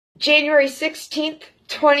January 16th,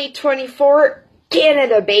 2024,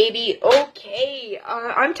 Canada, baby. Okay,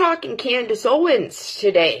 I'm talking Candace Owens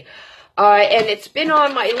today. And it's been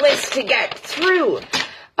on my list to get through.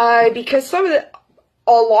 Because a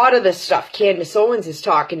lot of the stuff Candace Owens is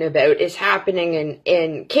talking about is happening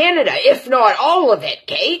in Canada, if not all of it,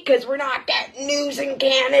 okay? Because we're not getting news in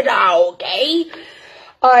Canada, okay?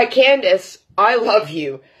 Candace, I love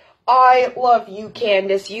you. I love you,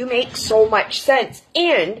 Candace. You make so much sense.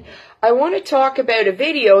 And I want to talk about a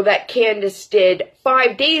video that Candace did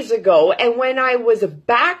 5 days ago. And when I was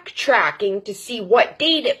backtracking to see what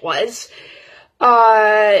date it was,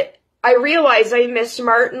 I realized I missed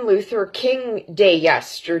Martin Luther King Day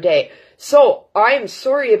yesterday. So I'm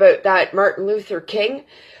sorry about that, Martin Luther King.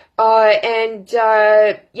 It's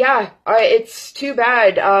too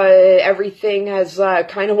bad. Everything has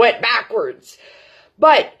kind of went backwards.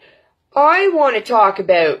 But I want to talk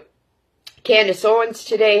about Candace Owens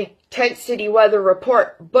today, Tent City Weather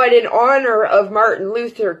Report. But in honor of Martin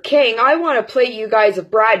Luther King, I want to play you guys a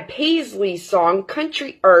Brad Paisley song,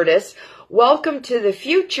 country artist, Welcome to the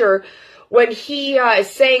Future, when he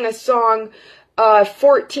sang a song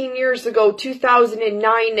 14 years ago,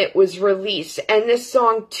 2009, it was released. And this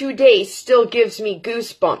song today still gives me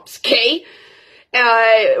goosebumps, okay?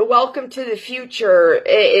 Welcome to the Future.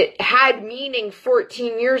 It had meaning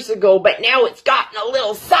 14 years ago, but now it's gotten a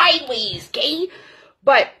little sideways, okay?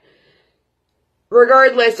 But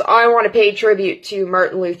regardless, I want to pay tribute to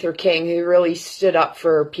Martin Luther King, who really stood up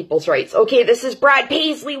for people's rights. Okay, this is Brad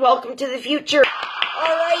Paisley. Welcome to the future. All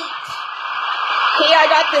right. Okay, I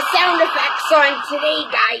got the sound effects on today,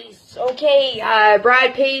 guys. Okay,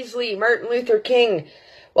 Brad Paisley, Martin Luther King.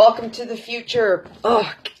 Welcome to the future.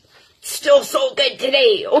 Oh, still so good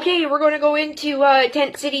today. Okay, we're going to go into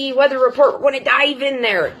Tent City Weather Report. We're going to dive in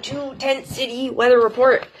there to Tent City Weather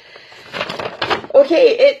Report.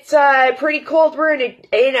 Okay, it's pretty cold. We're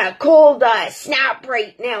in a cold snap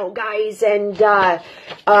right now, guys, and we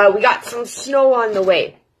got some snow on the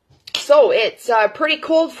way. So it's pretty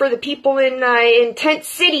cold for the people in tent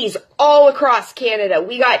cities all across Canada.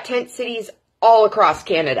 We got tent cities all across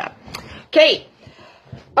Canada. Okay.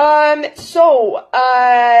 I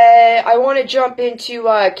want to jump into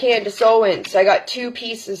Candace Owens. I got two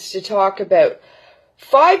pieces to talk about.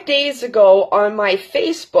 5 days ago on my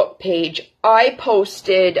Facebook page, I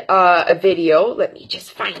posted a video. Let me just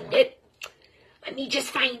find it.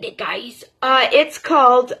 Guys. It's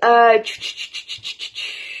called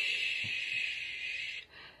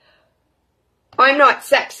I'm not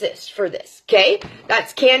sexist for this, okay?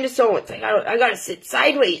 That's Candace Owens. I gotta sit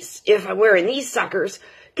sideways if I'm wearing these suckers.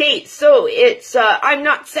 Okay, so it's, I'm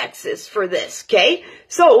not sexist for this, okay?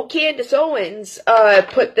 So, Candace Owens,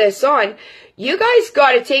 put this on. You guys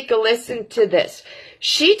gotta take a listen to this.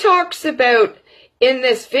 She talks about, in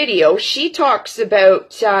this video, she talks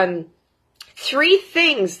about, three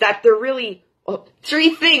things that they're really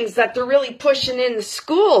pushing in the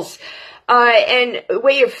schools, and a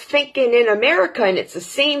way of thinking in America, and it's the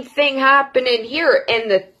same thing happening here. And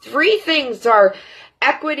the three things are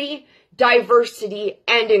equity, diversity,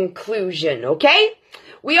 and inclusion, okay?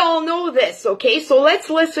 We all know this, okay? So let's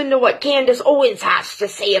listen to what Candace Owens has to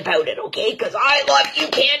say about it, okay? Because I love you,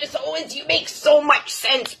 Candace Owens. You make so much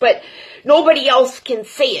sense, but nobody else can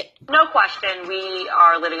say it. No question, we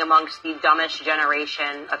are living amongst the dumbest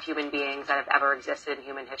generation of human beings that have ever existed in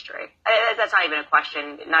human history. That's not even a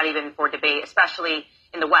question, not even for debate, especially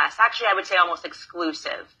in the West. Actually, I would say almost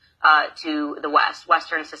exclusive to the West.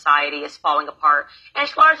 Western society is falling apart, and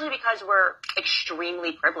it's largely because we're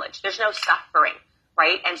extremely privileged. There's no suffering,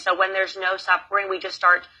 right? And so when there's no suffering, we just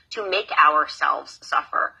start to make ourselves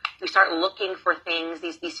suffer. We start looking for things,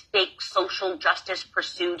 these fake social justice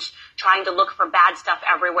pursuits, trying to look for bad stuff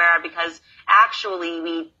everywhere, because actually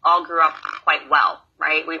we all grew up quite well,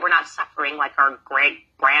 right? We're not suffering like our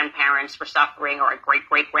great-grandparents were suffering, or our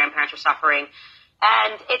great-great-grandparents were suffering.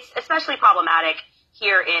 And it's especially problematic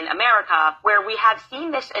here in America, where we have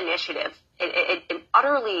seen this initiative, an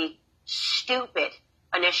utterly stupid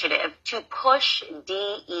initiative to push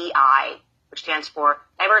DEI, which stands for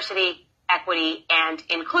diversity, equity, and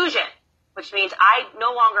inclusion, which means I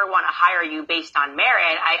no longer want to hire you based on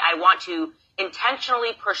merit. I want to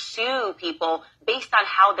intentionally pursue people based on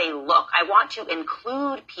how they look. I want to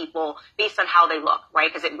include people based on how they look, right?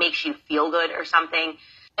 Because it makes you feel good or something.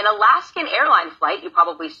 An Alaskan airline flight, you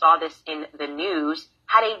probably saw this in the news,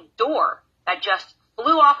 had a door that just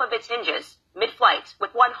flew off of its hinges mid-flight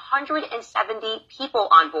with 170 people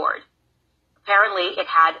on board. Apparently, it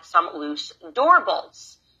had some loose door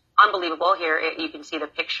bolts. Unbelievable. Here, you can see the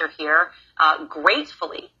picture here.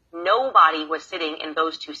 Gratefully, nobody was sitting in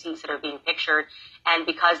those two seats that are being pictured. And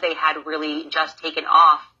because they had really just taken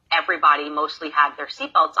off, everybody mostly had their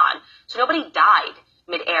seatbelts on. So nobody died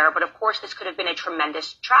midair. But of course, this could have been a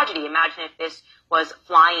tremendous tragedy. Imagine if this was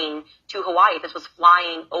flying to Hawaii, if this was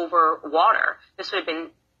flying over water. This would have been,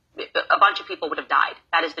 a bunch of people would have died.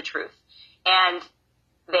 That is the truth. And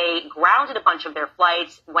they grounded a bunch of their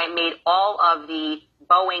flights, made all of the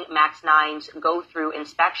Boeing MAX 9s go through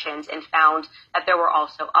inspections, and found that there were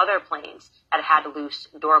also other planes that had loose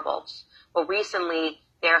door bolts. Well, recently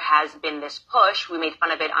there has been this push. We made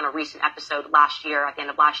fun of it on a recent episode last year, at the end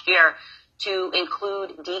of last year, to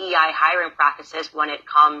include DEI hiring practices when it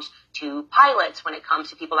comes to pilots, when it comes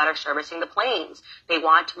to people that are servicing the planes. They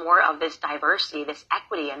want more of this diversity, this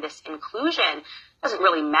equity, and this inclusion. It doesn't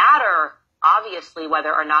really matter, obviously,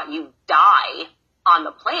 whether or not you die on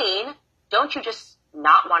the plane. Don't you just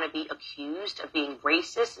not want to be accused of being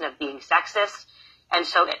racist and of being sexist? And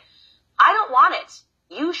so I don't want it.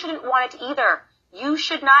 You shouldn't want it either. You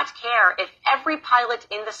should not care if every pilot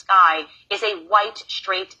in the sky is a white,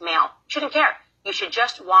 straight male. You shouldn't care. You should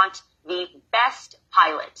just want the best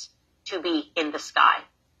pilot to be in the sky.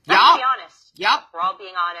 Let's be honest. Yep. We're all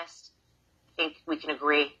being honest. I think we can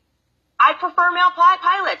agree. I prefer male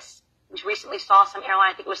pilots. We recently saw some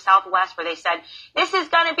airline, I think it was Southwest, where they said, this is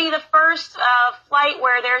going to be the first flight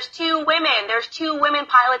where there's two women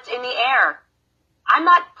pilots in the air. I'm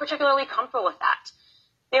not particularly comfortable with that.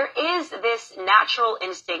 There is this natural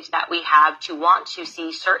instinct that we have to want to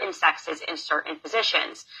see certain sexes in certain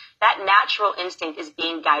positions. That natural instinct is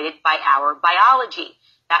being guided by our biology.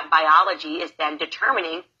 That biology is then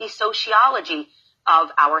determining the sociology of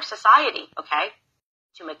our society, okay?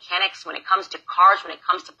 To mechanics, when it comes to cars, when it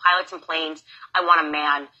comes to pilots and planes, I want a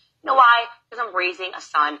man. You know why? Because I'm raising a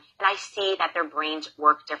son, and I see that their brains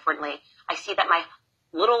work differently. I see that my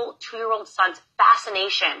little 2-year-old son's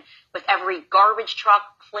fascination with every garbage truck,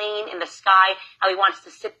 plane in the sky, how he wants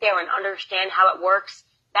to sit there and understand how it works,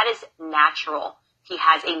 that is natural. He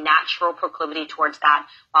has a natural proclivity towards that,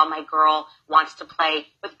 while my girl wants to play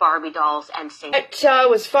with Barbie dolls and sing. It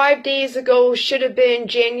was 5 days ago, should have been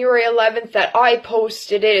January 11th that I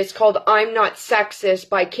posted it. It's called I'm Not Sexist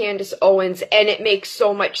by CANDACE Owens, and it makes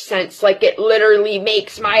so much sense. Like, it literally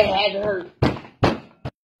makes my head hurt.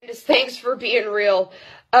 Thanks for being real.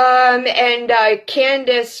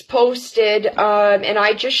 Candace posted, and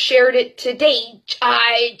I just shared it today,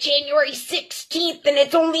 January 16th, and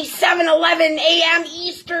it's only 7:11 a.m.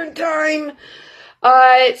 Eastern Time.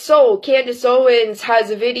 So Candace Owens has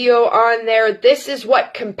a video on there. This is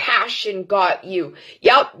what compassion got you.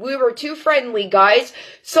 Yep, we were too friendly, guys.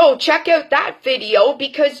 So check out that video,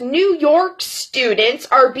 because New York students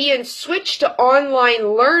are being switched to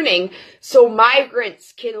online learning so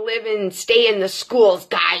migrants can live and stay in the schools,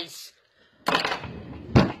 guys.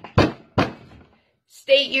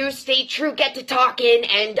 Stay you, stay true, get to talking,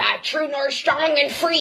 and true north, strong and free.